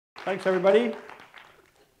Thanks, everybody.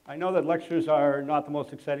 I know that lectures are not the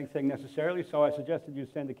most exciting thing necessarily, so I suggested you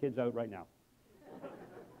send the kids out right now.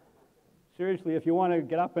 Seriously, if you want to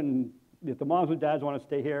get up and if the moms and dads want to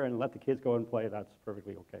stay here and let the kids go and play, that's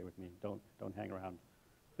perfectly okay with me. Don't hang around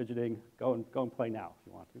fidgeting. Go and play now if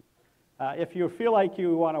you want to. If you feel like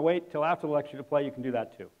you want to wait till after the lecture to play, you can do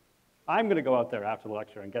that too. I'm going to go out there after the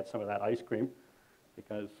lecture and get some of that ice cream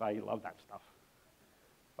because I love that stuff.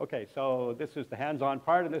 Okay, so this is the hands-on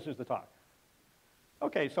part, and this is the talk.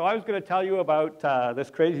 Okay, so I was going to tell you about this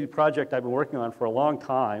crazy project I've been working on for a long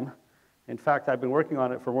time. In fact, I've been working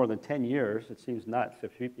on it for more than 10 years. It seems nuts.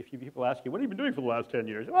 If you people ask you, what have you been doing for the last 10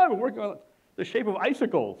 years? Oh, I've been working on the shape of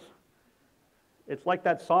icicles. It's like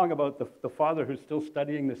that song about the father who's still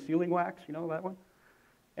studying the sealing wax. You know that one?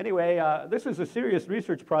 Anyway, this is a serious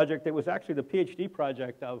research project. It was actually the PhD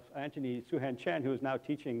project of Anthony Suhan Chen, who is now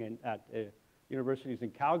teaching at universities in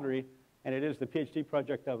Calgary, and it is the PhD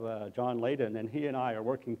project of John Layden, and he and I are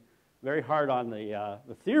working very hard on the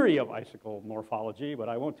theory of icicle morphology, but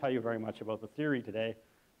I won't tell you very much about the theory today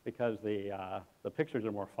because the pictures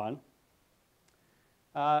are more fun.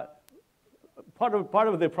 Part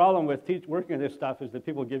of the problem with working on this stuff is that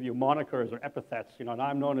people give you monikers or epithets, you know, and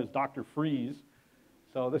I'm known as Dr. Freeze,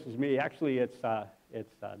 so this is me. Actually, it's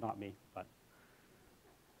not me, but.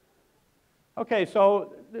 Okay,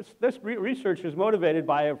 so this research is motivated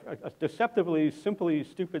by a deceptively, simply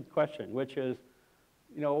stupid question, which is,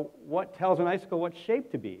 you know, what tells an icicle what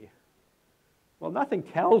shape to be? Well, nothing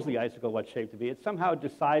tells the icicle what shape to be. It somehow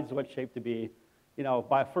decides what shape to be, you know,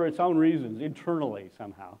 for its own reasons, internally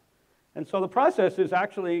somehow. And so the process is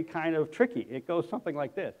actually kind of tricky. It goes something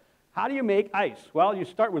like this. How do you make ice? Well, you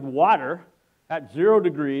start with water at 0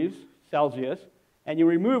 degrees Celsius, and you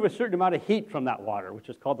remove a certain amount of heat from that water, which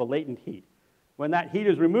is called the latent heat. When that heat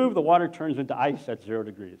is removed, the water turns into ice at 0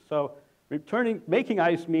 degrees. So making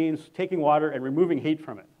ice means taking water and removing heat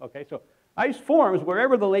from it. Okay, so ice forms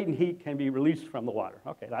wherever the latent heat can be released from the water.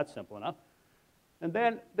 Okay, that's simple enough. And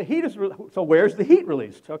then the heat is, so where's the heat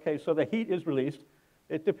released? Okay, so the heat is released.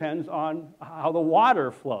 It depends on how the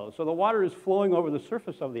water flows. So the water is flowing over the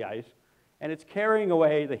surface of the ice, and it's carrying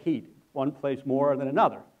away the heat, one place more than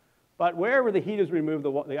another. But wherever the heat is removed,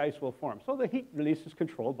 the ice will form. So the heat release is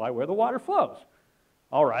controlled by where the water flows.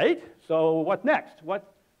 All right, so what next?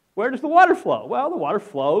 Where does the water flow? Well, the water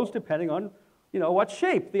flows depending on, you know, what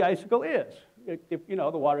shape the icicle is. If you know,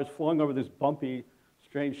 the water is flowing over this bumpy,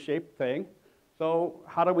 strange shaped thing. So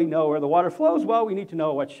how do we know where the water flows? Well, we need to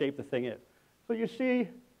know what shape the thing is. So you see,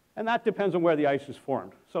 and that depends on where the ice is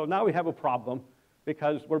formed. So now we have a problem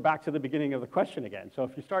because we're back to the beginning of the question again. So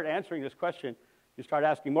if you start answering this question, you start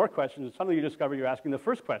asking more questions, and suddenly you discover you're asking the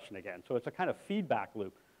first question again. So it's a kind of feedback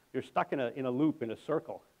loop. You're stuck in a loop, in a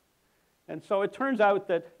circle. And so it turns out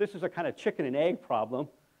that this is a kind of chicken and egg problem,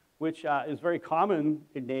 which is very common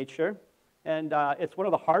in nature. And it's one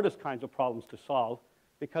of the hardest kinds of problems to solve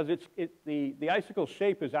because the icicle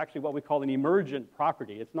shape is actually what we call an emergent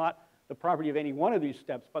property. It's not the property of any one of these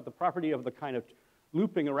steps, but the property of the kind of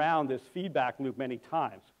looping around this feedback loop many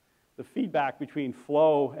times. The feedback between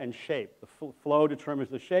flow and shape. The flow determines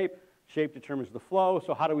the shape determines the flow.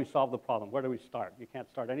 So how do we solve the problem? Where do we start? You can't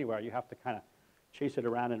start anywhere. You have to kind of chase it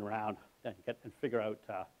around and around and figure out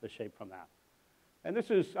the shape from that. And this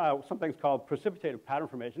is something called precipitative pattern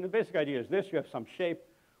formation. The basic idea is this. You have some shape,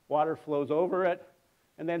 water flows over it,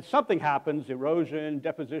 and then something happens, erosion,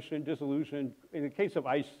 deposition, dissolution. In the case of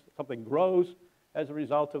ice, something grows as a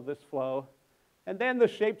result of this flow. And then the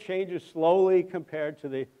shape changes slowly compared to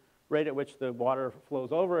the rate at which the water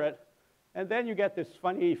flows over it. And then you get this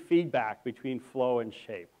funny feedback between flow and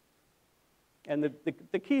shape. And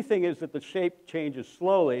the key thing is that the shape changes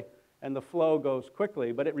slowly and the flow goes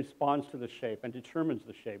quickly, but it responds to the shape and determines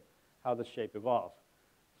the shape, how the shape evolves.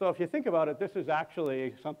 So if you think about it, this is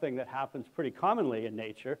actually something that happens pretty commonly in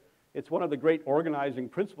nature. It's one of the great organizing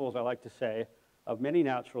principles, I like to say, of many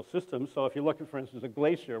natural systems. So if you look at, for instance, a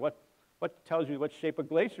glacier, what tells you what shape a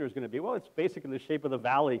glacier is going to be? Well, it's basically the shape of the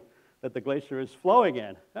valley that the glacier is flowing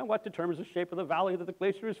in. And what determines the shape of the valley that the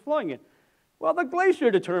glacier is flowing in? Well, the glacier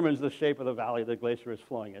determines the shape of the valley the glacier is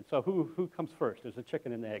flowing in. So who comes first? There's a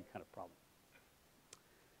chicken and egg kind of problem.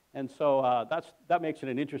 And so that makes it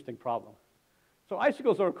an interesting problem. So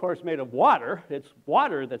icicles are, of course, made of water. It's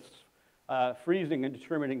water that's freezing and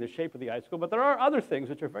determining the shape of the icicle. But there are other things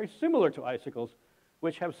which are very similar to icicles,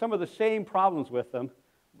 which have some of the same problems with them.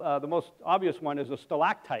 The most obvious one is a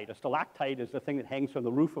stalactite. A stalactite is the thing that hangs from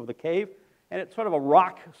the roof of the cave, and it's sort of a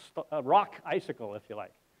rock icicle, if you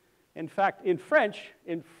like. In fact, in France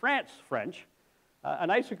French, an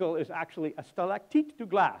icicle is actually a stalactite du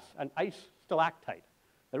glace, an ice stalactite.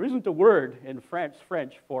 There isn't a word in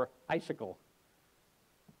French for icicle.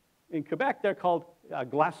 In Quebec, they're called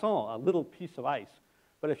glaçons, a little piece of ice.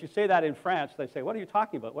 But if you say that in France, they say, what are you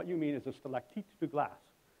talking about? What you mean is a stalactite de glace.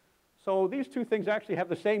 So these two things actually have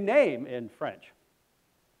the same name in French.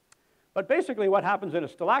 But basically what happens in a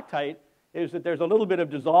stalactite is that there's a little bit of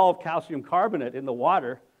dissolved calcium carbonate in the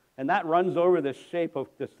water, and that runs over this shape of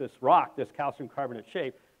this rock, this calcium carbonate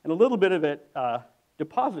shape, and a little bit of it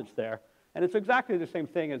deposits there. And it's exactly the same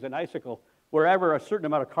thing as an icicle. Wherever a certain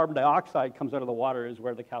amount of carbon dioxide comes out of the water is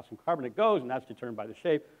where the calcium carbonate goes, and that's determined by the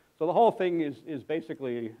shape. So the whole thing is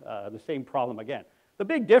basically the same problem again. The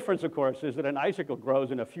big difference, of course, is that an icicle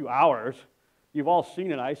grows in a few hours. You've all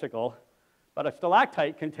seen an icicle, but a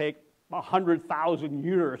stalactite can take 100,000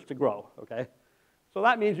 years to grow, okay? So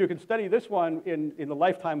that means you can study this one in the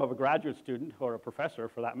lifetime of a graduate student, or a professor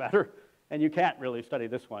for that matter, and you can't really study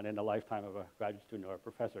this one in the lifetime of a graduate student or a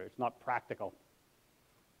professor. It's not practical.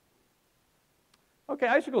 Okay,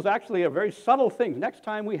 icicles actually are very subtle things. Next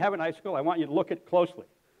time we have an icicle, I want you to look at it closely.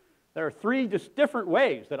 There are three just different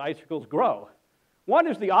ways that icicles grow. One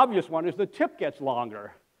is the obvious one, is the tip gets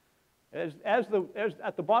longer. As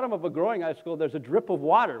at the bottom of a growing icicle, there's a drip of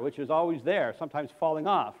water, which is always there, sometimes falling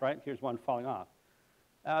off, right? Here's one falling off.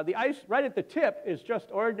 The ice right at the tip is just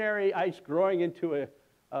ordinary ice growing into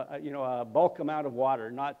a bulk amount of water,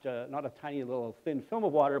 not a tiny little thin film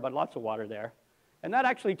of water, but lots of water there. And that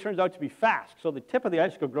actually turns out to be fast. So the tip of the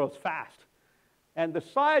icicle grows fast. And the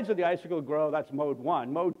sides of the icicle grow, that's mode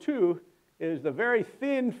 1. Mode 2 is the very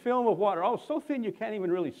thin film of water, oh, so thin you can't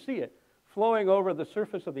even really see it, flowing over the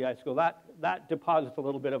surface of the icicle. That deposits a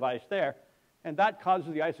little bit of ice there, and that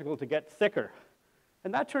causes the icicle to get thicker.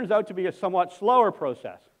 And that turns out to be a somewhat slower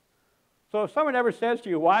process. So if someone ever says to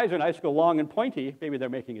you, why is an icicle long and pointy? Maybe they're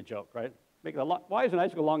making a joke, right? Why is an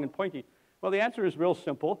icicle long and pointy? Well, the answer is real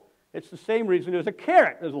simple. It's the same reason as a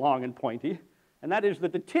carrot is long and pointy, and that is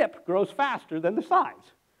that the tip grows faster than the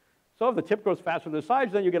sides. So if the tip grows faster than the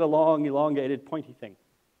sides, then you get a long, elongated, pointy thing.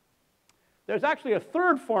 There's actually a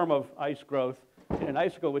third form of ice growth in an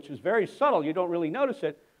icicle, which is very subtle. You don't really notice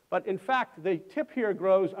it, but in fact, the tip here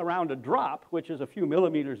grows around a drop, which is a few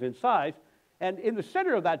millimeters in size, and in the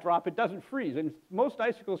center of that drop, it doesn't freeze. And most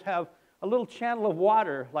icicles have a little channel of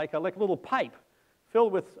water, like a little pipe,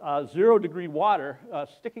 filled with 0-degree water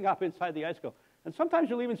sticking up inside the icicle. And sometimes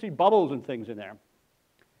you'll even see bubbles and things in there.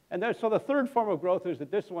 And so the third form of growth is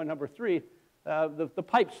that this one, number 3, the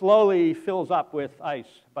pipe slowly fills up with ice,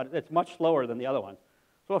 but it's much slower than the other one.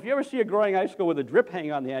 So if you ever see a growing icicle with a drip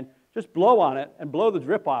hanging on the end, just blow on it and blow the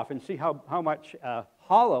drip off and see how much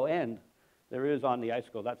hollow end there is on the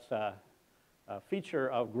icicle. That's a feature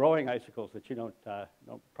of growing icicles that you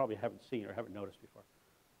probably haven't seen or haven't noticed before.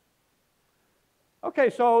 Okay,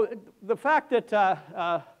 so the fact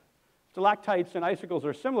that stalactites and icicles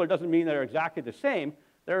are similar doesn't mean they're exactly the same.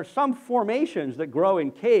 There are some formations that grow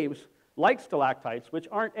in caves like stalactites, which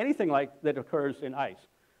aren't anything like that occurs in ice.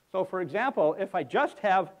 So for example, if I just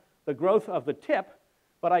have the growth of the tip,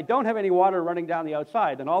 but I don't have any water running down the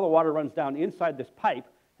outside, then all the water runs down inside this pipe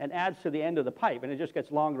and adds to the end of the pipe, and it just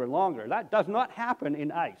gets longer and longer. That does not happen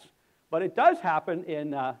in ice, but it does happen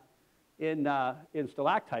in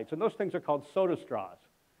stalactites, and those things are called soda straws.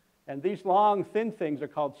 And these long, thin things are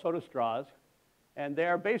called soda straws, and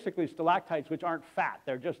they're basically stalactites which aren't fat.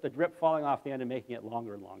 They're just a drip falling off the end and making it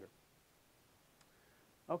longer and longer.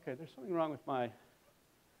 Okay, there's something wrong with my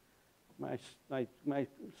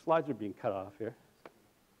slides are being cut off here.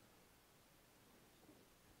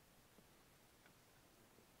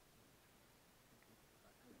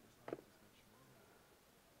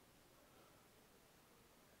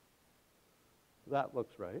 That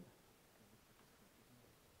looks right.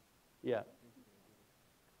 Yeah.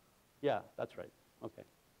 Yeah, that's right. Okay.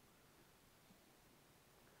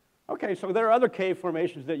 Okay, so there are other cave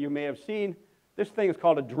formations that you may have seen. This thing is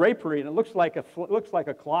called a drapery, and it looks like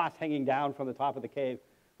a cloth hanging down from the top of the cave,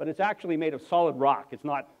 but it's actually made of solid rock. It's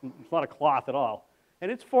not a cloth at all.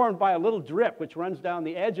 And it's formed by a little drip which runs down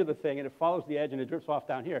the edge of the thing, and it follows the edge, and it drips off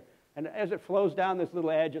down here. And as it flows down this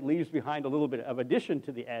little edge, it leaves behind a little bit of addition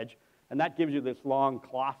to the edge, and that gives you this long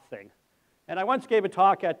cloth thing. And I once gave a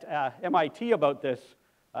talk at MIT about this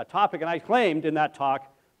topic, and I claimed in that talk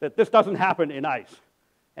that this doesn't happen in ice.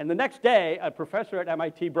 And the next day, a professor at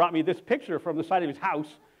MIT brought me this picture from the side of his house,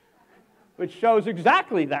 which shows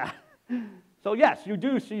exactly that. So yes, you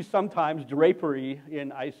do see sometimes drapery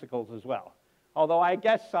in icicles as well. Although I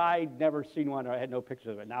guess I'd never seen one, or I had no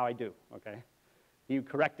pictures of it. Now I do, okay? You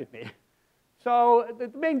corrected me. So the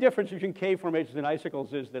main difference between cave formations and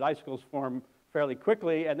icicles is that icicles form fairly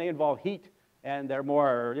quickly, and they involve heat, and they're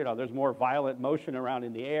more, there's more violent motion around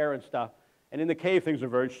in the air and stuff. And in the cave, things are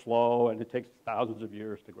very slow, and it takes thousands of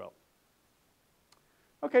years to grow.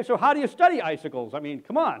 Okay, so how do you study icicles? I mean,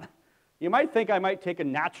 come on. You might think I might take a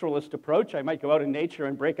naturalist approach. I might go out in nature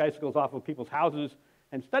and break icicles off of people's houses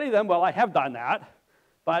and study them. Well, I have done that,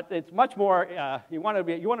 but it's much more, you want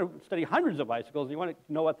to study hundreds of icicles. You want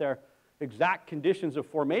to know what their exact conditions of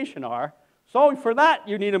formation are. So for that,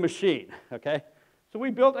 you need a machine, okay? So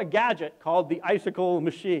we built a gadget called the icicle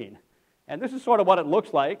machine. And this is sort of what it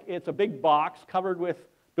looks like. It's a big box covered with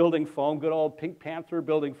building foam, good old Pink Panther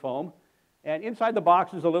building foam. And inside the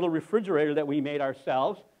box is a little refrigerator that we made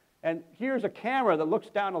ourselves. And here's a camera that looks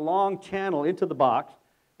down a long channel into the box.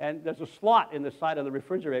 And there's a slot in the side of the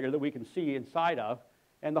refrigerator that we can see inside of.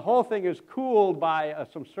 And the whole thing is cooled by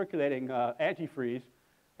some circulating antifreeze.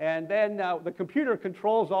 And then the computer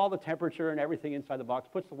controls all the temperature and everything inside the box,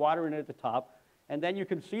 puts the water in it at the top. And then you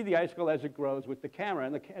can see the icicle as it grows with the camera,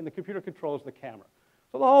 and the computer controls the camera.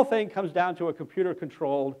 So the whole thing comes down to a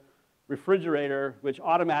computer-controlled refrigerator, which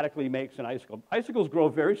automatically makes an icicle. Icicles grow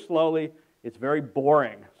very slowly. It's very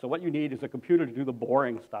boring. So what you need is a computer to do the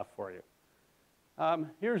boring stuff for you.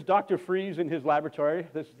 Here's Dr. Freeze in his laboratory.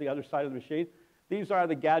 This is the other side of the machine. These are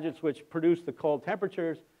the gadgets which produce the cold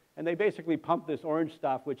temperatures, and they basically pump this orange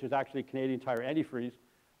stuff, which is actually Canadian Tire antifreeze,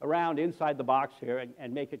 around inside the box here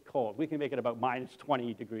and make it cold. We can make it about minus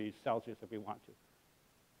 20 degrees Celsius if we want to.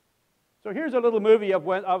 So here's a little movie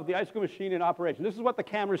of the icicle machine in operation. This is what the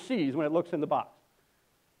camera sees when it looks in the box.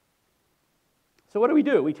 So what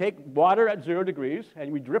do? We take water at 0 degrees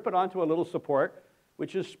and we drip it onto a little support,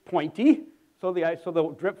 which is pointy, so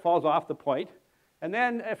the drip falls off the point. And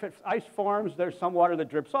then if ice forms, there's some water that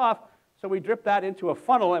drips off, so we drip that into a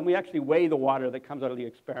funnel and we actually weigh the water that comes out of the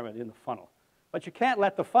experiment in the funnel. But you can't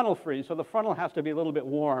let the funnel freeze, so the funnel has to be a little bit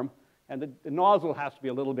warm, and the nozzle has to be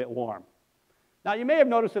a little bit warm. Now, you may have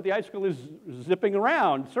noticed that the icicle is zipping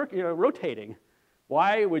around, rotating.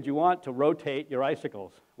 Why would you want to rotate your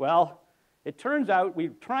icicles? Well, it turns out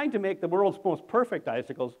we're trying to make the world's most perfect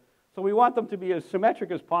icicles, so we want them to be as symmetric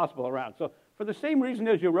as possible around. So for the same reason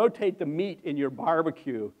as you rotate the meat in your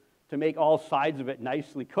barbecue to make all sides of it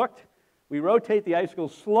nicely cooked, we rotate the icicle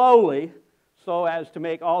slowly so as to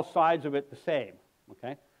make all sides of it the same,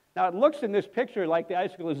 okay? Now, it looks in this picture like the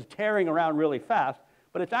icicle is tearing around really fast,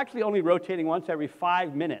 but it's actually only rotating once every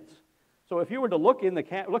 5 minutes. So if you were to look in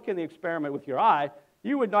the experiment with your eye,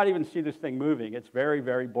 you would not even see this thing moving. It's very,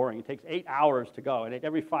 very boring. It takes 8 hours to go, and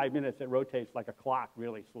every 5 minutes it rotates like a clock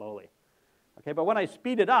really slowly. Okay, but when I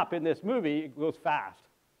speed it up in this movie, it goes fast.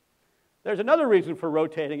 There's another reason for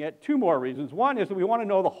rotating it, 2 more reasons. One is that we want to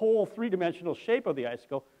know the whole 3-dimensional shape of the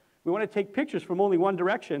icicle. We want to take pictures from only one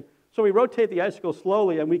direction, so we rotate the icicle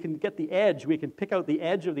slowly, and we can get the edge. We can pick out the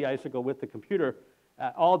edge of the icicle with the computer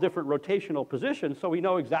at all different rotational positions, so we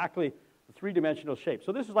know exactly the 3-dimensional shape.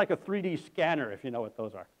 So this is like a 3D scanner, if you know what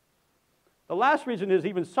those are. The last reason is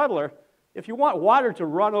even subtler. If you want water to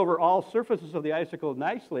run over all surfaces of the icicle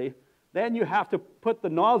nicely, then you have to put the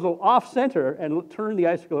nozzle off-center and turn the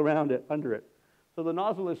icicle around it, under it. So the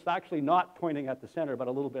nozzle is actually not pointing at the center, but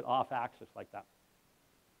a little bit off-axis like that.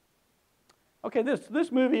 Okay,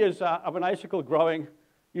 this movie is of an icicle growing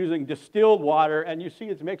using distilled water, and you see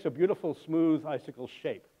it makes a beautiful, smooth icicle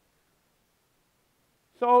shape.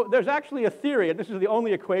 So there's actually a theory, and this is the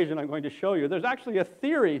only equation I'm going to show you. There's actually a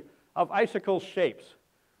theory of icicle shapes.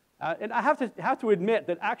 And I have to admit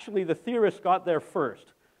that actually the theorists got there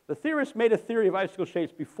first. The theorists made a theory of icicle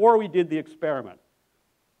shapes before we did the experiment.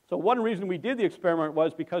 So one reason we did the experiment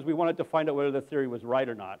was because we wanted to find out whether the theory was right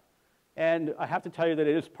or not. And I have to tell you that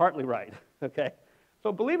it is partly right, okay?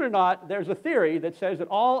 So believe it or not, there's a theory that says that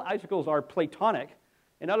all icicles are platonic.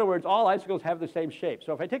 In other words, all icicles have the same shape.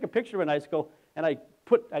 So if I take a picture of an icicle and I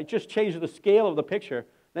just change the scale of the picture,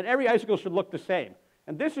 then every icicle should look the same.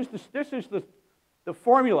 And this is the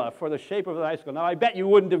formula for the shape of the icicle. Now, I bet you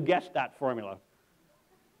wouldn't have guessed that formula.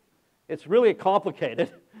 It's really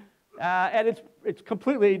complicated, and it's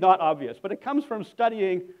completely not obvious. But it comes from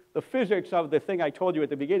studying the physics of the thing I told you at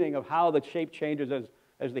the beginning of how the shape changes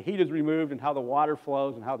as the heat is removed and how the water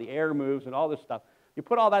flows and how the air moves and all this stuff. You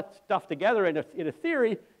put all that stuff together in a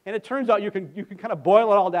theory, and it turns out you can kind of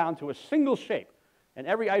boil it all down to a single shape. And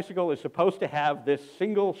every icicle is supposed to have this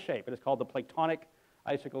single shape. It is called the platonic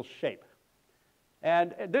icicle shape.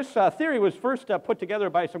 And this theory was first put together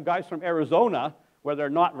by some guys from Arizona, where there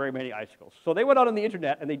are not very many icicles. So they went out on the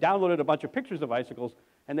internet and they downloaded a bunch of pictures of icicles,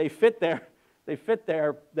 and they fit their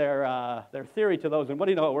theory to those. And what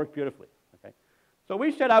do you know? It worked beautifully. Okay. So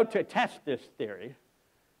we set out to test this theory.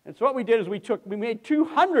 And so what we did is we made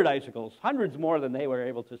 200 icicles, hundreds more than they were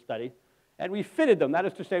able to study, and we fitted them. That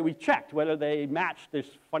is to say, we checked whether they matched this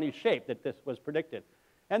funny shape that this was predicted.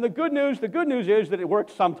 And the good news is that it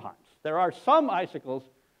works sometimes. There are some icicles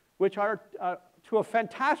which are, to a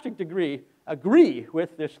fantastic degree, agree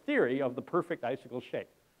with this theory of the perfect icicle shape.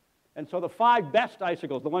 And so the 5 best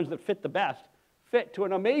icicles, the ones that fit the best, fit to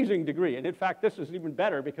an amazing degree. And in fact, this is even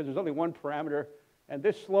better because there's only one parameter, and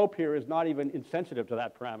this slope here is not even insensitive to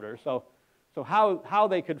that parameter. So how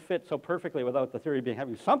they could fit so perfectly without the theory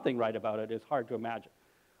having something right about it is hard to imagine.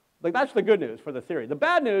 Like, that's the good news for the theory. The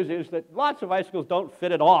bad news is that lots of icicles don't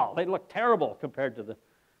fit at all. They look terrible compared to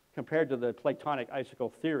the Platonic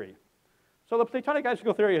icicle theory. So the Platonic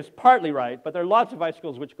icicle theory is partly right, but there are lots of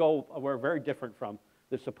icicles which were very different from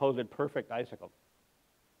the supposed perfect icicle.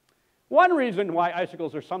 One reason why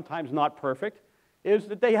icicles are sometimes not perfect is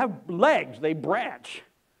that they have legs, they branch.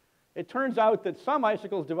 It turns out that some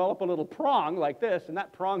icicles develop a little prong like this, and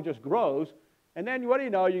that prong just grows, and then what do you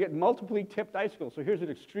know, you get multiply tipped icicles. So here's an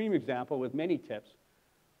extreme example with many tips.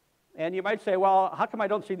 And you might say, well, how come I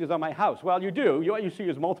don't see these on my house? Well, you do. What you see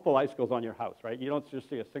is multiple icicles on your house, right? You don't just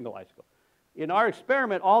see a single icicle. In our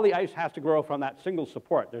experiment, all the ice has to grow from that single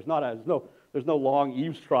support. There's no long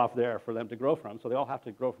eaves trough there for them to grow from, so they all have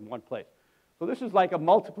to grow from one place. So this is like a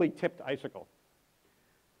multiply tipped icicle.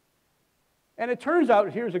 And it turns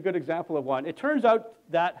out, here's a good example of one, it turns out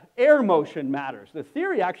that air motion matters. The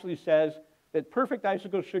theory actually says that perfect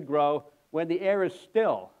icicles should grow when the air is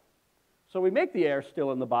still. So we make the air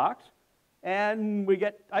still in the box, and we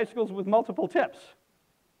get icicles with multiple tips.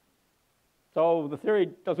 So the theory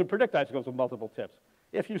doesn't predict icicles with multiple tips.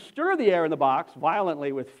 If you stir the air in the box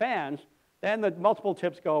violently with fans, then the multiple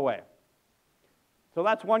tips go away. So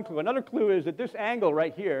that's one clue. Another clue is that this angle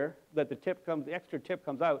right here, that the extra tip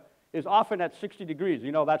comes out, is often at 60 degrees.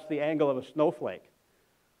 You know, that's the angle of a snowflake.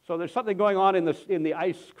 So there's something going on in the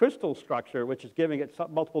ice crystal structure which is giving it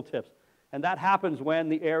multiple tips. And that happens when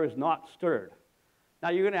the air is not stirred. Now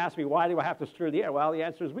you're going to ask me, why do I have to stir the air? Well, the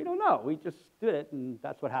answer is we don't know. We just did it, and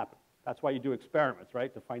that's what happened. That's why you do experiments,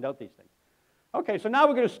 right, to find out these things. Okay, so now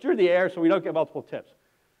we're going to stir the air so we don't get multiple tips.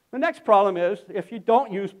 The next problem is, if you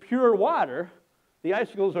don't use pure water, the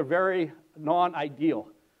icicles are very non-ideal.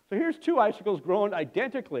 So here's 2 icicles grown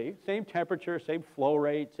identically, same temperature, same flow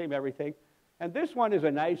rate, same everything. And this one is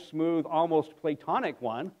a nice, smooth, almost platonic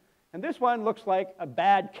one. And this one looks like a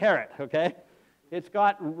bad carrot, okay? It's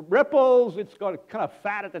got ripples, it's got kind of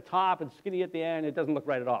fat at the top and skinny at the end. It doesn't look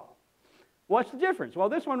right at all. What's the difference? Well,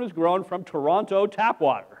 this one was grown from Toronto tap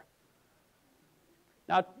water.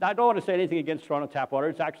 Now, I don't want to say anything against Toronto tap water.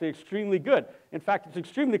 It's actually extremely good. In fact, it's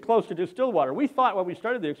extremely close to distilled water. We thought when we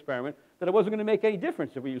started the experiment that it wasn't going to make any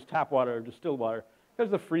difference if we used tap water or distilled water,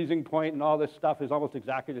 because the freezing point and all this stuff is almost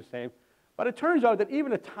exactly the same. But it turns out that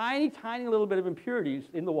even a tiny, tiny little bit of impurities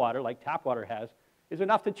in the water, like tap water has, is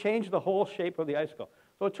enough to change the whole shape of the icicle.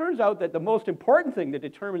 So it turns out that the most important thing that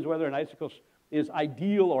determines whether an icicle is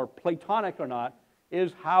ideal or platonic or not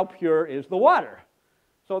is how pure is the water.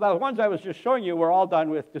 So the ones I was just showing you were all done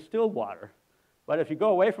with distilled water. But if you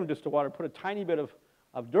go away from distilled water, put a tiny bit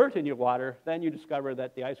of dirt in your water, then you discover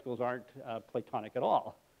that the icicles aren't platonic at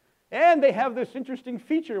all. And they have this interesting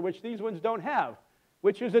feature which these ones don't have,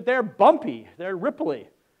 which is that they're bumpy, they're ripply.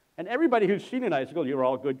 And everybody who's seen an icicle, you're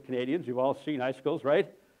all good Canadians, you've all seen icicles, right?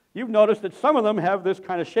 You've noticed that some of them have this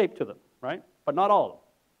kind of shape to them, right? But not all of them.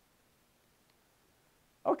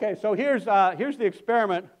 Okay, so here's the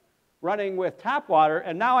experiment running with tap water,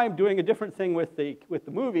 and now I'm doing a different thing with the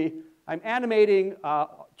movie. I'm animating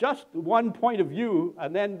just one point of view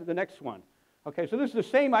and then the next one. Okay, so this is the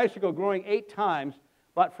same icicle growing 8 times,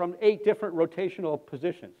 but from 8 different rotational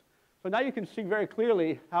positions. So now you can see very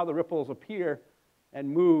clearly how the ripples appear and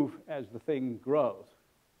move as the thing grows.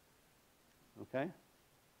 Okay?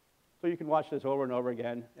 So you can watch this over and over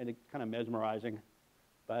again, and it's kind of mesmerizing.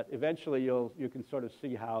 But eventually you can sort of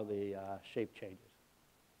see how the shape changes.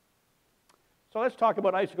 So let's talk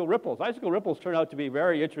about icicle ripples. Icicle ripples turn out to be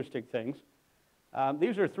very interesting things.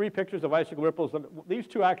 These are 3 pictures of icicle ripples. These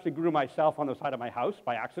 2 actually grew myself on the side of my house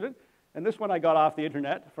by accident. And this one I got off the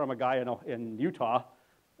internet from a guy in Utah.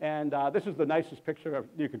 And this is the nicest picture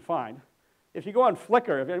you can find. If you go on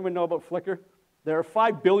Flickr, if anyone know about Flickr, there are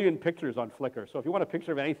 5 billion pictures on Flickr. So if you want a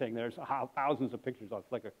picture of anything, there's thousands of pictures on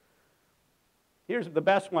Flickr. Here's the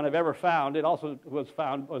best one I've ever found. It also was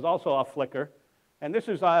also off Flickr. And this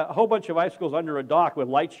is a whole bunch of icicles under a dock with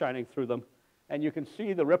light shining through them. And you can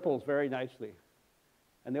see the ripples very nicely.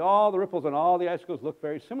 And all the ripples on all the icicles look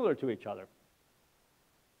very similar to each other.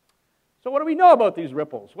 So what do we know about these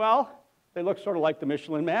ripples? Well, they look sort of like the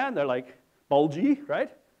Michelin Man. They're like bulgy,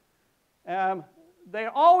 right? They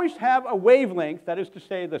always have a wavelength. That is to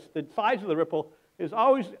say, the size of the ripple is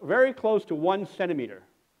always very close to 1 centimeter.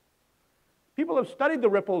 People have studied the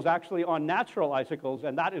ripples actually on natural icicles,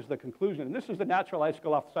 and that is the conclusion. And this is the natural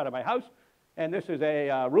icicle off the side of my house, and this is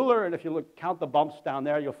a ruler, and if you count the bumps down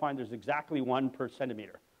there, you'll find there's exactly 1 per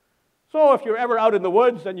centimeter. So if you're ever out in the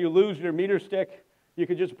woods and you lose your meter stick, you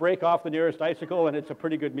can just break off the nearest icicle, and it's a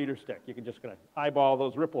pretty good meter stick. You can just kind of eyeball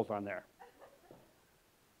those ripples on there.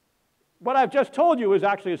 What I've just told you is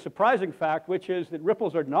actually a surprising fact, which is that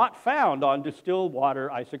ripples are not found on distilled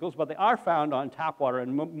water icicles, but they are found on tap water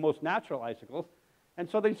and most natural icicles. And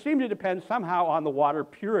so they seem to depend somehow on the water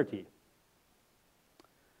purity.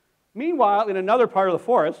 Meanwhile, in another part of the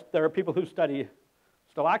forest, there are people who study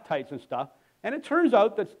stalactites and stuff, and it turns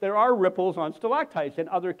out that there are ripples on stalactites and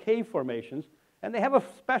other cave formations, and they have a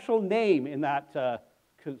special name in that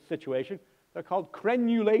situation. They're called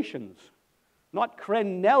crenulations. Not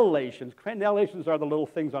crenellations. Crenellations are the little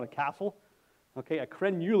things on a castle. Okay, a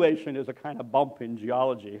crenulation is a kind of bump in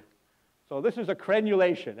geology. So this is a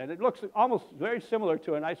crenulation, and it looks almost very similar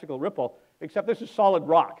to an icicle ripple, except this is solid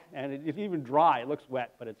rock, and it's even dry. It looks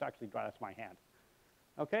wet, but it's actually dry. That's my hand.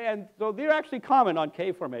 Okay, and so they're actually common on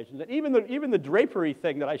cave formations. And even the drapery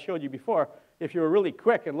thing that I showed you before, if you were really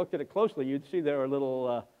quick and looked at it closely, you'd see there are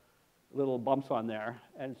little bumps on there.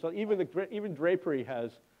 And so even drapery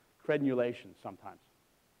has crenulations sometimes.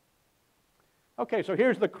 Okay, so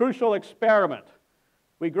here's the crucial experiment.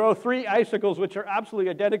 We grow 3 icicles which are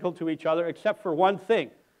absolutely identical to each other except for one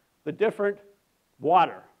thing, the different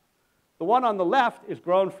water. The one on the left is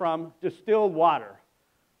grown from distilled water.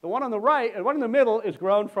 The one on the right, and one in the middle, is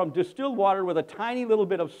grown from distilled water with a tiny little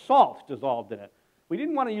bit of salt dissolved in it. We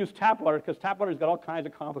didn't want to use tap water because tap water's got all kinds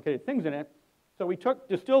of complicated things in it. So we took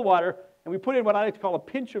distilled water and we put in what I like to call a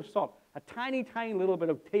pinch of salt, a tiny, tiny little bit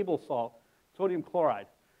of table salt, sodium chloride.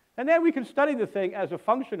 And then we can study the thing as a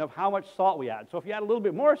function of how much salt we add. So if you add a little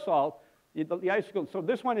bit more salt, the icicle, so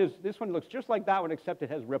this one looks just like that one, except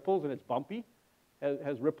it has ripples and it's bumpy,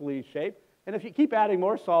 has ripply shape. And if you keep adding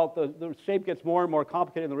more salt, the shape gets more and more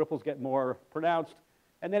complicated and the ripples get more pronounced.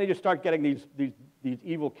 And then you just start getting these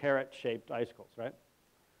evil carrot-shaped icicles, right?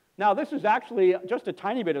 Now, this is actually just a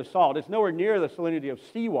tiny bit of salt. It's nowhere near the salinity of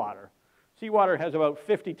seawater. Seawater has about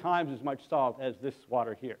 50 times as much salt as this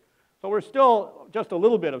water here. So we're still just a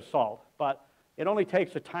little bit of salt, but it only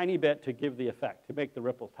takes a tiny bit to give the effect, to make the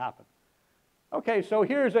ripples happen. Okay, so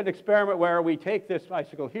here's an experiment where we take this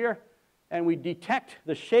icicle here, and we detect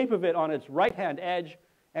the shape of it on its right-hand edge,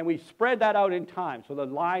 and we spread that out in time. So the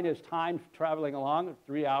line is time traveling along,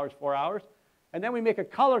 3 hours, 4 hours. And then we make a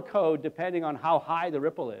color code depending on how high the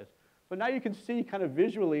ripple is. So now you can see kind of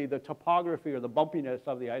visually the topography or the bumpiness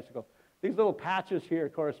of the icicle. These little patches here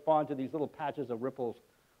correspond to these little patches of ripples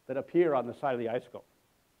that appear on the side of the icicle.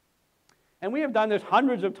 And we have done this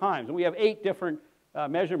hundreds of times. And we have 8 different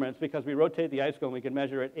measurements because we rotate the icicle and we can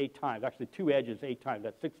measure it 8 times. Actually, 2 edges 8 times.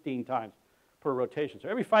 That's 16 times per rotation. So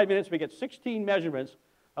every 5 minutes we get 16 measurements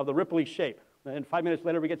of the ripply shape. And then 5 minutes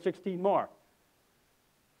later we get 16 more.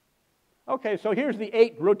 Okay, so here's the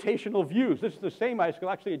 8 rotational views. This is the same icicle,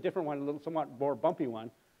 actually a different one, a little somewhat more bumpy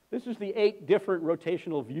one. This is the 8 different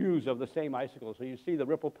rotational views of the same icicle. So you see the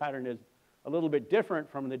ripple pattern is a little bit different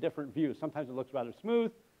from the different views. Sometimes it looks rather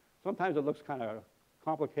smooth. Sometimes it looks kind of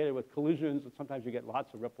complicated with collisions, and sometimes you get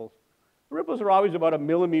lots of ripples. The ripples are always about 1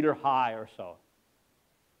 millimeter high or so.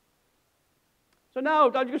 So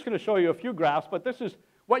now I'm just going to show you a few graphs, but this is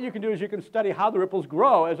what you can do is you can study how the ripples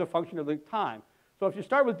grow as a function of the time. So if you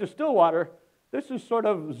start with distilled water, this is sort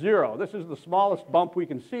of 0. This is the smallest bump we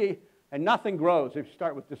can see, and nothing grows if you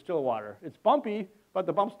start with distilled water. It's bumpy, but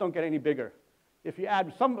the bumps don't get any bigger. If you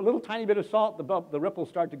add a little tiny bit of salt, the ripples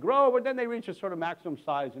start to grow, but then they reach a sort of maximum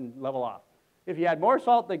size and level off. If you add more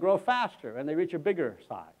salt, they grow faster, and they reach a bigger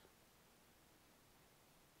size.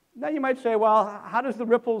 Now you might say, well, how does the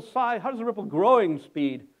ripple growing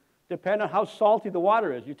speed depend on how salty the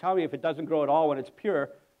water is? You tell me if it doesn't grow at all when it's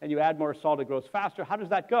pure, and you add more salt, it grows faster. How does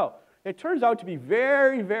that go? It turns out to be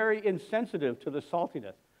very, very insensitive to the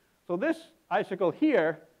saltiness. So this icicle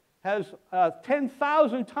here has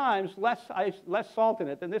 10,000 times less salt in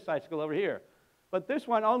it than this icicle over here. But this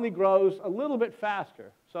one only grows a little bit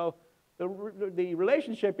faster. So the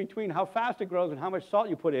relationship between how fast it grows and how much salt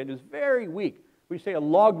you put in is very weak. We say a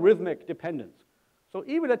logarithmic dependence. So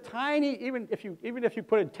even if you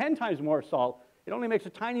put in 10 times more salt, it only makes a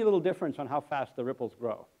tiny little difference on how fast the ripples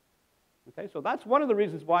grow. Okay, so that's one of the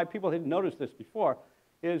reasons why people hadn't noticed this before,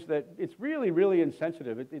 is that it's really, really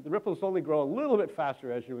insensitive. The ripples only grow a little bit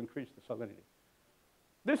faster as you increase the salinity.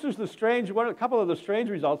 This is a couple of the strange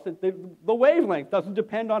results, that the wavelength doesn't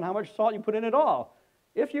depend on how much salt you put in at all.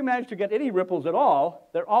 If you manage to get any ripples at all,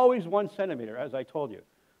 they're always 1 centimeter, as I told you.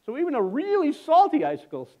 So even a really salty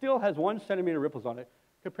icicle still has 1 centimeter ripples on it,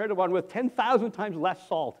 compared to one with 10,000 times less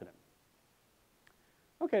salt in it.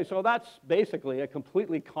 Okay, so that's basically a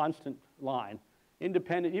completely constant line,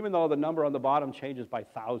 independent, even though the number on the bottom changes by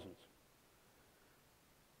thousands.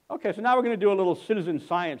 Okay, so now we're going to do a little citizen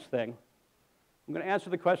science thing. I'm going to answer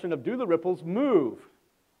the question of, do the ripples move?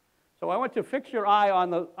 So I want to fix your eye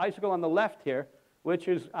on the icicle on the left here, which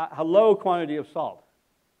is a low quantity of salt.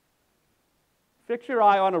 Fix your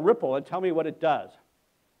eye on a ripple and tell me what it does.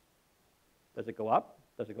 Does it go up?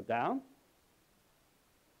 Does it go down?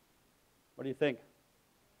 What do you think?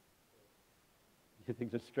 You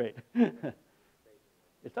think it's straight?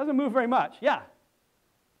 It doesn't move very much. Yeah.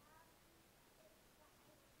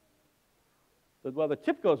 Well, the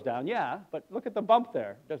tip goes down, yeah, but look at the bump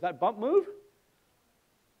there. Does that bump move?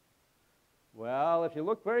 Well, if you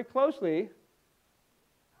look very closely,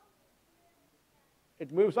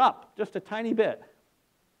 it moves up just a tiny bit.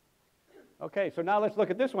 Okay, so now let's look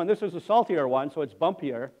at this one. This is a saltier one, so it's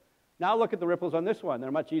bumpier. Now look at the ripples on this one.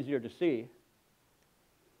 They're much easier to see.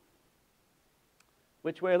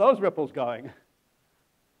 Which way are those ripples going?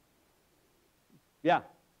 Yeah.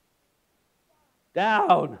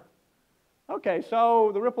 Down. Okay, so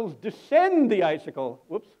the ripples descend the icicle.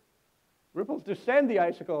 Whoops. Ripples descend the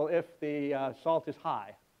icicle if the salt is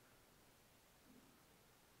high.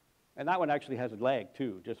 And that one actually has a leg,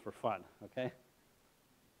 too, just for fun, okay?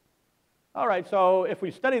 All right, so if we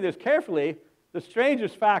study this carefully, the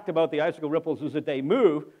strangest fact about the icicle ripples is that they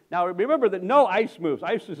move. Now, remember that no ice moves.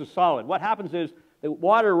 Ice is a solid. What happens is the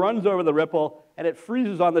water runs over the ripple, and it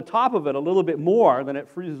freezes on the top of it a little bit more than it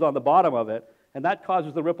freezes on the bottom of it, and that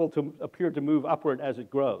causes the ripple to appear to move upward as it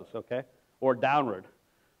grows, okay, or downward.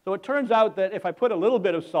 So it turns out that if I put a little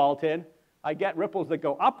bit of salt in, I get ripples that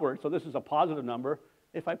go upward, so this is a positive number.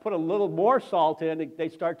 If I put a little more salt in, they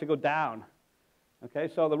start to go down.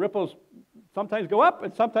 Okay, so the ripples sometimes go up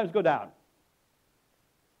and sometimes go down.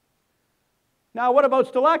 Now, what about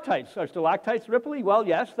stalactites? Are stalactites ripply? Well,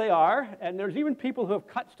 yes, they are, and there's even people who have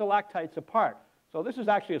cut stalactites apart. So this is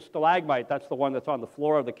actually a stalagmite. That's the one that's on the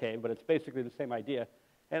floor of the cave, but it's basically the same idea.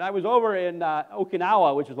 And I was over in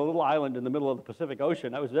Okinawa, which is a little island in the middle of the Pacific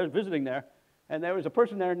Ocean. I was there visiting there, and there was a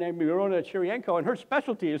person there named Mirona Chirienko, and her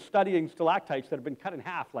specialty is studying stalactites that have been cut in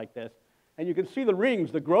half like this. And you can see the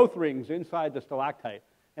rings, the growth rings inside the stalactite.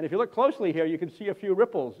 And if you look closely here, you can see a few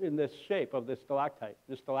ripples in this shape of this stalactite,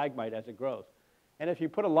 this stalagmite as it grows. And if you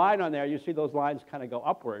put a line on there, you see those lines kind of go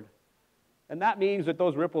upward. And that means that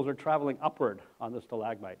those ripples are traveling upward on the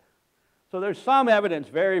stalagmite. So there's some evidence,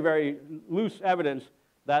 very, very loose evidence,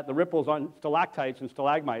 that the ripples on stalactites and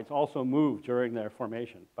stalagmites also move during their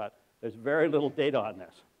formation. But there's very little data on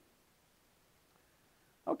this.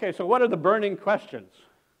 Okay, so what are the burning questions?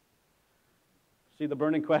 See the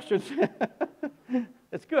burning questions?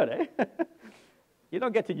 It's good, eh? You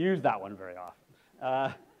don't get to use that one very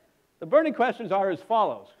often. The burning questions are as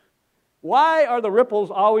follows. Why are the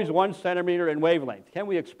ripples always 1 centimeter in wavelength? Can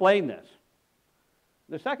we explain this?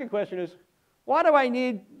 The second question is, why do I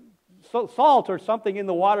need salt or something in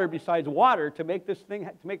the water besides water to make this thing,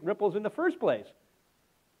 to make ripples in the first place?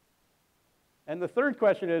 And the third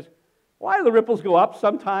question is, why do the ripples go up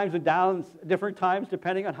sometimes and down different times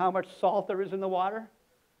depending on how much salt there is in the water?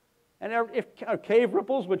 And are cave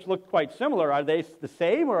ripples, which look quite similar, are they the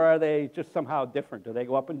same or are they just somehow different? Do they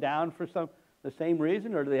go up and down for the same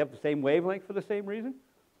reason, or do they have the same wavelength for the same reason?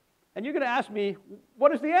 And you're going to ask me,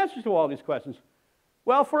 what is the answer to all these questions?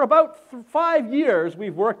 Well, for about 5 years,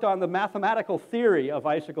 we've worked on the mathematical theory of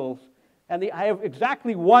icicles, and I have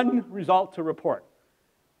exactly one result to report.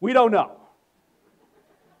 We don't know.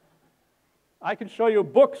 I can show you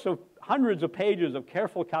books of hundreds of pages of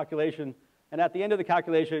careful calculation, and at the end of the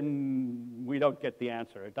calculation, we don't get the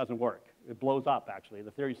answer. It doesn't work. It blows up, actually.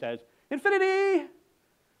 The theory says, infinity!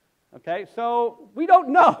 Okay, so we don't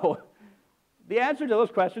know. The answer to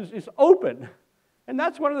those questions is open. And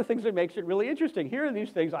that's one of the things that makes it really interesting. Here are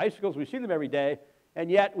these things, icicles, we see them every day,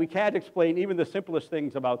 and yet we can't explain even the simplest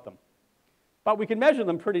things about them. But we can measure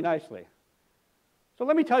them pretty nicely. So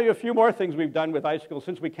let me tell you a few more things we've done with icicles.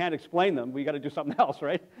 Since we can't explain them, we've got to do something else,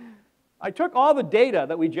 right? I took all the data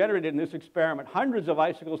that we generated in this experiment, hundreds of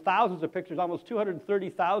icicles, thousands of pictures, almost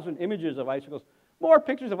 230,000 images of icicles, more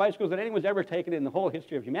pictures of icicles than anyone's ever taken in the whole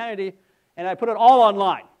history of humanity, and I put it all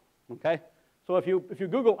online, okay? So if you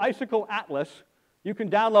Google Icicle Atlas, you can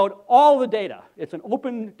download all the data. It's an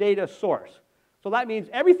open data source. So that means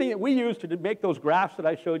everything that we use to make those graphs that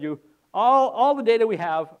I showed you, all the data we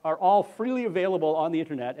have are all freely available on the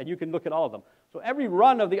internet, and you can look at all of them. So every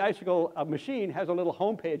run of the Icicle machine has a little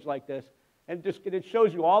home page like this, and it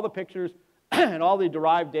shows you all the pictures and all the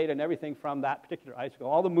derived data and everything from that particular icicle,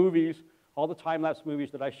 all the movies, all the time-lapse movies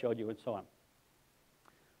that I showed you, and so on.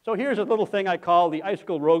 So here's a little thing I call the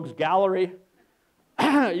Icicle Rogues Gallery.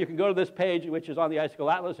 You can go to this page, which is on the Icicle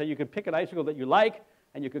Atlas, and you can pick an icicle that you like,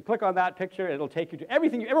 and you can click on that picture, and it'll take you to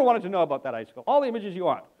everything you ever wanted to know about that icicle, all the images you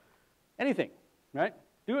want, anything, right?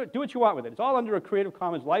 Do what you want with it. It's all under a Creative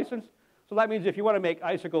Commons license, so that means if you want to make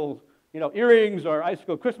icicles, earrings or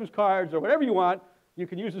icicle Christmas cards or whatever you want, you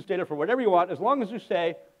can use this data for whatever you want, as long as you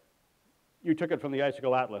say you took it from the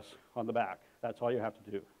Icicle Atlas on the back. That's all you have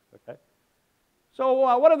to do, okay?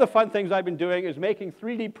 So one of the fun things I've been doing is making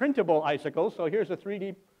 3D printable icicles. So here's a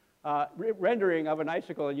 3D rendering of an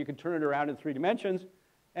icicle, and you can turn it around in 3 dimensions,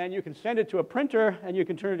 and you can send it to a printer, and you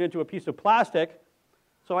can turn it into a piece of plastic.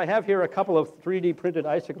 So I have here a couple of 3D printed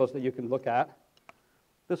icicles that you can look at.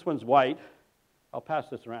 This one's white. I'll pass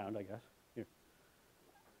this around, I guess. Here.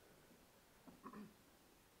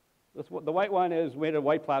 The white one is made of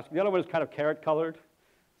white plastic. The other one is kind of carrot colored.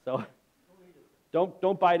 So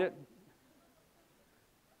don't bite it.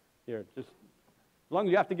 Here, just as long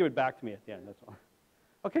as you have to give it back to me at the end, that's all.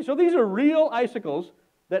 Okay, so these are real icicles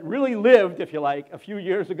that really lived, if you like, a few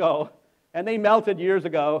years ago, and they melted years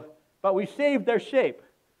ago, but we saved their shape,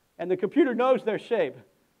 and the computer knows their shape,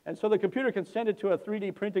 and so the computer can send it to a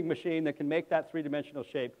 3D printing machine that can make that three-dimensional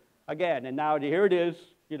shape again, and now here it is,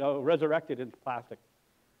 resurrected into plastic.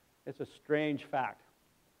 It's a strange fact.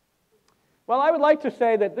 Well, I would like to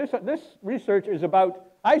say that this research is about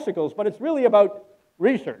icicles, but it's really about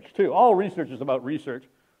research, too. All research is about research.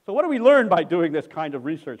 So what do we learn by doing this kind of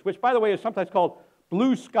research, which, by the way, is sometimes called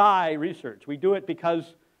blue sky research? We do it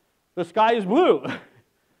because the sky is blue.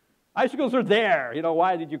 Icicles are there.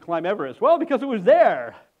 Why did you climb Everest? Well, because it was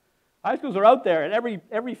there. Icicles are out there, and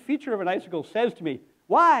every feature of an icicle says to me,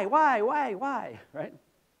 why, right?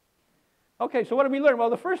 Okay, so what did we learn? Well,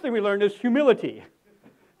 the first thing we learned is humility.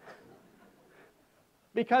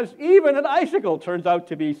 Because even an icicle turns out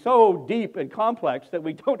to be so deep and complex that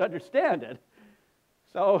we don't understand it.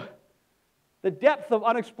 So the depth of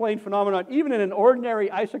unexplained phenomenon, even in an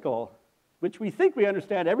ordinary icicle, which we think we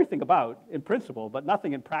understand everything about in principle, but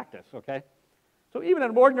nothing in practice, okay? So even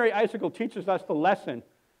an ordinary icicle teaches us the lesson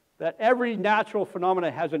that every natural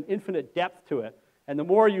phenomena has an infinite depth to it, and the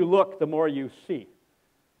more you look, the more you see.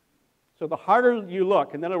 So the harder you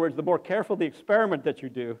look, in other words, the more careful the experiment that you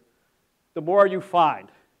do, the more you find.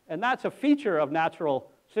 And that's a feature of natural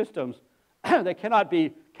systems that cannot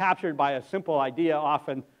be captured by a simple idea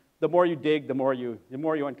often. The more you dig, the more you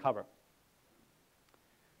uncover.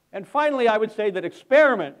 And finally, I would say that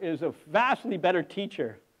experiment is a vastly better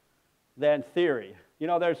teacher than theory.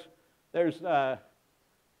 There's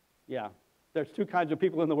two kinds of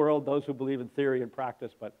people in the world, those who believe in theory and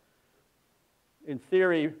practice, but in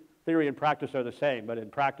theory and practice are the same, but in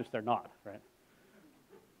practice they're not, right?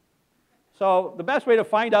 So the best way to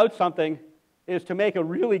find out something is to make a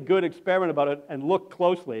really good experiment about it and look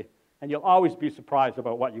closely, and you'll always be surprised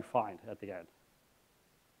about what you find at the end.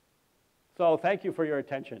 So thank you for your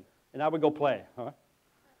attention, and I would go play. Huh?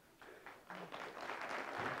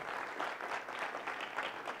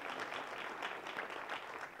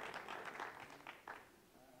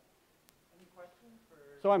 Any questions for...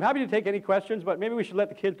 So I'm happy to take any questions, but maybe we should let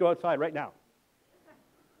the kids go outside right now.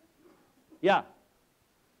 Yeah.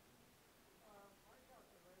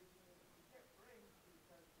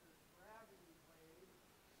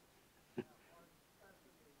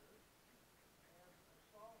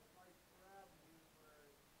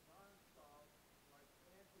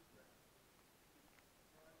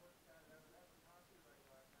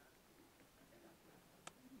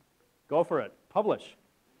 Go for it. Publish.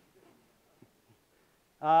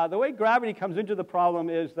 The way gravity comes into the problem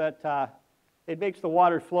is that it makes the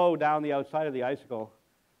water flow down the outside of the icicle.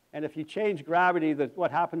 And if you change gravity,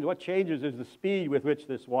 what changes is the speed with which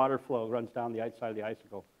this water flow runs down the outside of the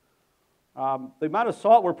icicle. The amount of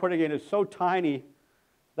salt we're putting in is so tiny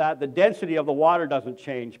that the density of the water doesn't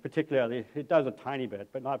change particularly. It does a tiny bit,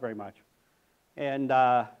 but not very much. And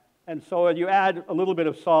so when you add a little bit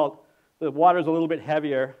of salt, the water's a little bit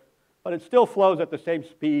heavier, but it still flows at the same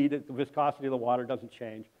speed. The viscosity of the water doesn't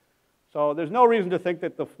change. So there's no reason to think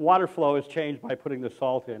that the water flow is changed by putting the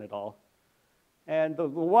salt in at all. And the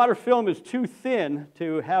water film is too thin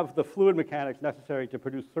to have the fluid mechanics necessary to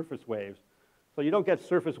produce surface waves. So you don't get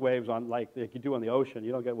surface waves like you do on the ocean.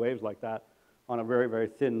 You don't get waves like that on a very, very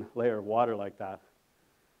thin layer of water like that.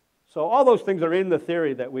 So all those things are in the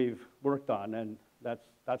theory that we've worked on, and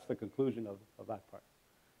that's the conclusion of that part.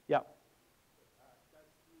 Yeah.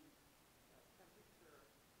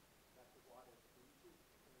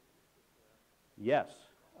 Yes.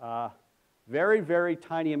 Very, very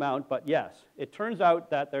tiny amount, but yes. It turns out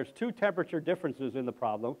that there's two temperature differences in the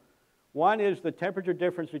problem. One is the temperature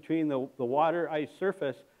difference between the water ice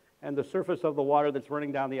surface and the surface of the water that's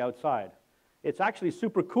running down the outside. It's actually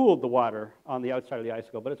supercooled the water on the outside of the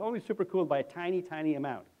icicle, but it's only supercooled by a tiny, tiny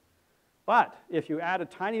amount. But if you add a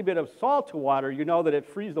tiny bit of salt to water, you know that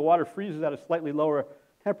the water freezes at a slightly lower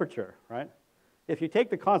temperature, right? If you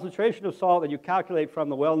take the concentration of salt and you calculate from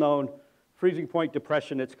the well-known freezing point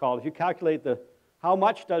depression, it's called, if you calculate how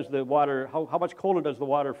much colder does the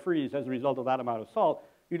water freeze as a result of that amount of salt,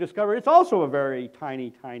 you discover it's also a very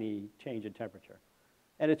tiny, tiny change in temperature.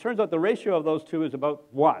 And it turns out the ratio of those two is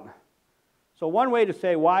about 1. So one way to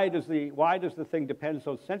say why does the thing depend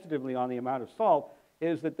so sensitively on the amount of salt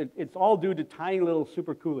is that it's all due to tiny little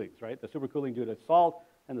supercoolings, right? The supercooling due to salt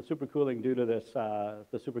and the supercooling due to the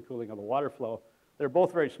supercooling of the water flow. They're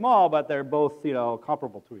both very small, but they're both,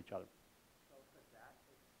 comparable to each other. So could that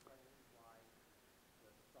explain why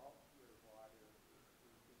the saltier water is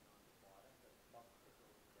freezing on the bottom, but bumps it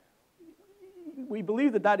goes down? We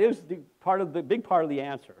believe that is the big part of the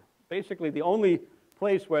answer. Basically, the only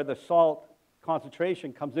place where the salt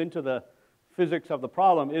concentration comes into the physics of the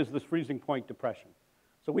problem is this freezing point depression.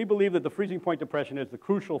 So we believe that the freezing point depression is the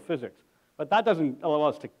crucial physics, but that doesn't allow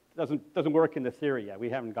us to doesn't work in the theory yet. We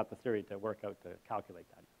haven't got the theory to work out to calculate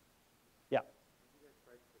that. Yeah.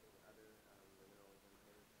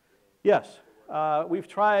 Yes, we've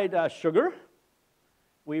tried sugar.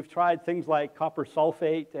 We've tried things like copper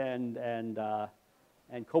sulfate and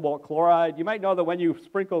cobalt chloride. You might know that when you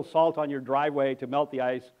sprinkle salt on your driveway to melt the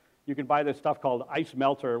ice, you can buy this stuff called ice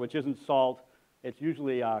melter, which isn't salt. It's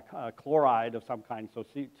usually a chloride of some kind, so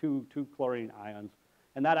two chlorine ions.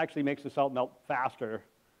 And that actually makes the salt melt faster.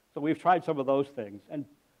 So we've tried some of those things. And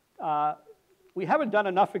we haven't done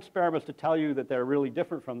enough experiments to tell you that they're really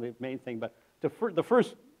different from the main thing, but the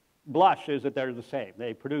first blush is that they're the same.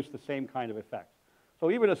 They produce the same kind of effects.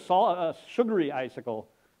 So even a sugary icicle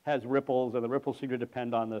has ripples, and the ripples seem to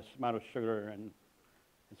depend on the amount of sugar. And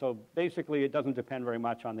so basically, it doesn't depend very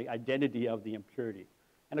much on the identity of the impurity.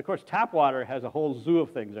 And of course, tap water has a whole zoo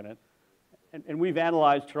of things in it. And we've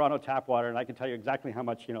analyzed Toronto tap water, and I can tell you exactly how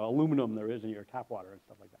much aluminum there is in your tap water and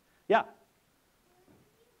stuff like that. Yeah?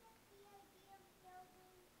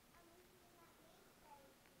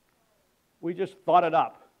 We just thought it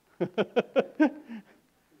up.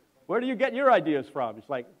 Where do you get your ideas from? It's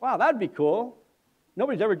like, wow, that'd be cool.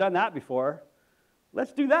 Nobody's ever done that before.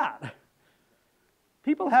 Let's do that.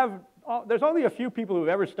 There's only a few people who've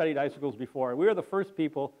ever studied icicles before. We were the first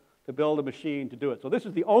people to build a machine to do it. So this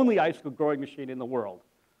is the only icicle growing machine in the world.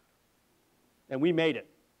 And we made it.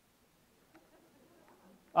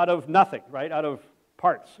 Out of nothing, right? Out of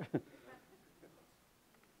parts.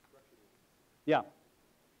 Yeah.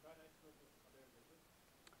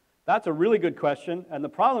 That's a really good question. And the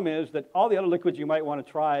problem is that all the other liquids you might want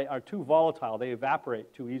to try are too volatile. They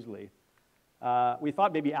evaporate too easily. We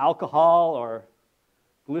thought maybe alcohol or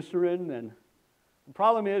glycerin, and the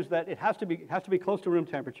problem is that it has to be close to room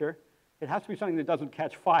temperature. It has to be something that doesn't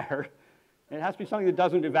catch fire. And it has to be something that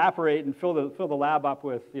doesn't evaporate and fill the lab up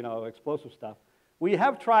with explosive stuff. We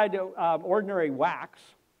have tried ordinary wax,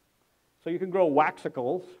 so you can grow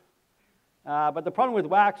waxicles. But the problem with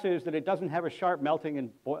wax is that it doesn't have a sharp melting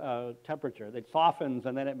in temperature. It softens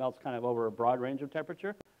and then it melts kind of over a broad range of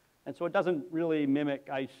temperature. And so it doesn't really mimic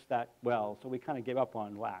ice that well, so we kind of gave up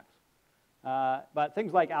on wax. But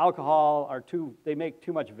things like alcohol they make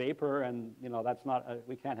too much vapor, and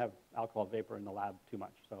we can't have alcohol vapor in the lab too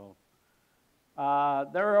much. So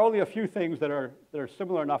there are only a few things that are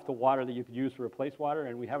similar enough to water that you could use to replace water,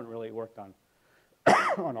 and we haven't really worked on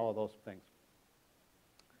on all of those things.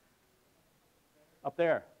 Up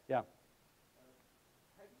there, yeah.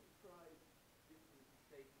 Have you tried different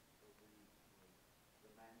shapes of the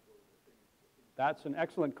mango, the things? That's an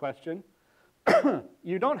excellent question.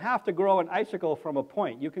 You don't have to grow an icicle from a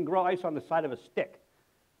point. You can grow ice on the side of a stick.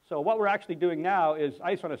 So what we're actually doing now is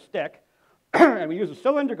ice on a stick, and we use a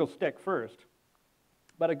cylindrical stick first.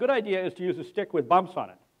 But a good idea is to use a stick with bumps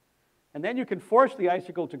on it. And then you can force the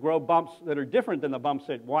icicle to grow bumps that are different than the bumps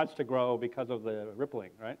it wants to grow because of the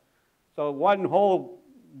rippling, right? So one whole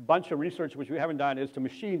bunch of research which we haven't done is to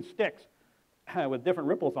machine sticks with different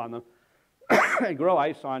ripples on them and grow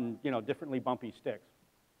ice on differently bumpy sticks.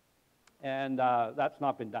 And that's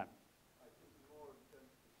not been done.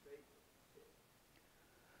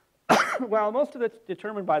 Well, most of it's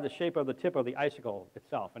determined by the shape of the tip of the icicle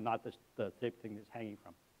itself and not the tip thing it's hanging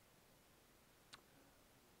from.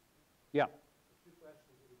 Yeah? Two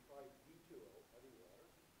questions. Have you tried D2O, heavy water?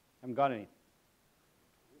 Haven't got any.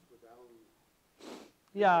 Just go down.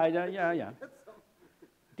 Yeah.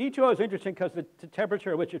 D2O is interesting because the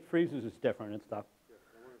temperature at which it freezes is different and stuff.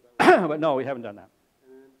 Yeah, But no, we haven't done that.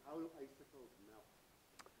 and how do icicles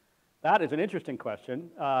That is an interesting question.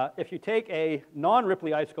 If you take a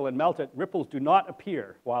non-Ripley icicle and melt it, ripples do not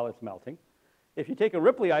appear while it's melting. If you take a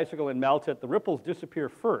Ripley icicle and melt it, the ripples disappear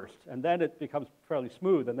first, and then it becomes fairly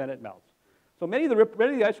smooth, and then it melts. So many of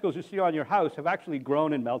the icicles you see on your house have actually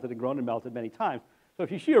grown and melted many times. So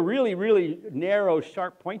if you see a really, really narrow,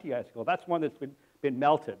 sharp, pointy icicle, that's one that's been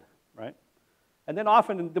melted, right? And then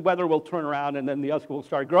often the weather will turn around, and then the icicle will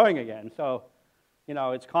start growing again. So, you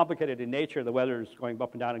know, it's complicated in nature. The weather is going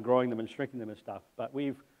up and down and growing them and shrinking them and stuff. But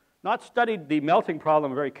we've not studied the melting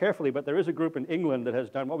problem very carefully, but there is a group in England that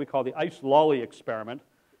has done what we call the ice lolly experiment.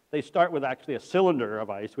 They start with actually a cylinder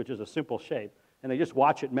of ice, which is a simple shape, and they just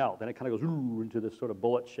watch it melt, and it kind of goes ooh, into this sort of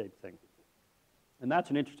bullet-shaped thing. And that's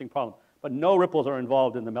an interesting problem. But no ripples are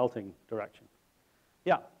involved in the melting direction.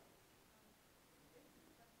 Yeah?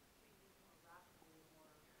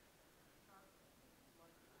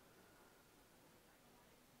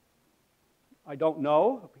 I don't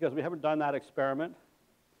know, because we haven't done that experiment.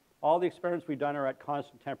 All the experiments we've done are at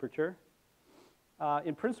constant temperature.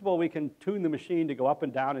 In principle, we can tune the machine to go up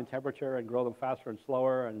and down in temperature and grow them faster and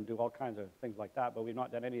slower and do all kinds of things like that, but we've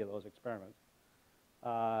not done any of those experiments.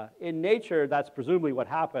 In nature, that's presumably what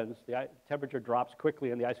happens. The temperature drops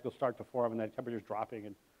quickly and the icicles start to form, and then the temperature's dropping.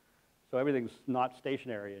 And so everything's not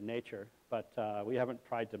stationary in nature, but we haven't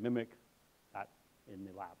tried to mimic that in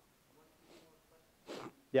the lab.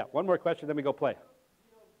 Yeah, one more question, then we go play.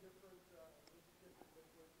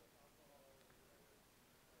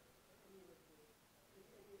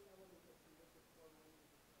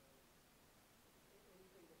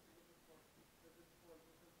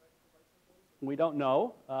 We don't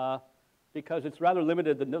know, because it's rather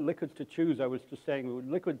limited. The liquids to choose, I was just saying,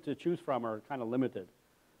 liquids to choose from are kind of limited.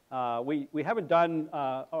 We haven't done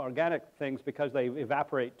organic things because they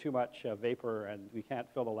evaporate too much vapor, and we can't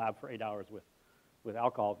fill the lab for 8 hours with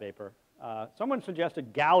alcohol vapor. Someone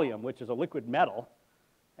suggested gallium, which is a liquid metal,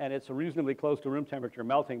 and it's reasonably close to room temperature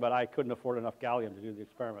melting, but I couldn't afford enough gallium to do the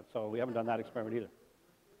experiment, so we haven't done that experiment either.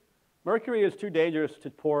 Mercury is too dangerous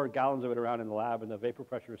to pour gallons of it around in the lab, and the vapor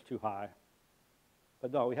pressure is too high.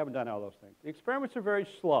 But no, we haven't done all those things. The experiments are very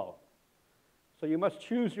slow. So you must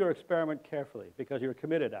choose your experiment carefully because you're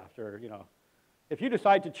committed after, you know. If you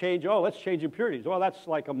decide to change, oh, let's change impurities, well, that's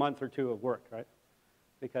like a month or two of work, right?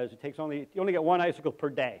 Because it takes you only get one icicle per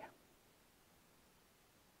day.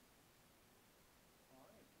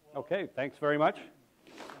 Okay, thanks very much.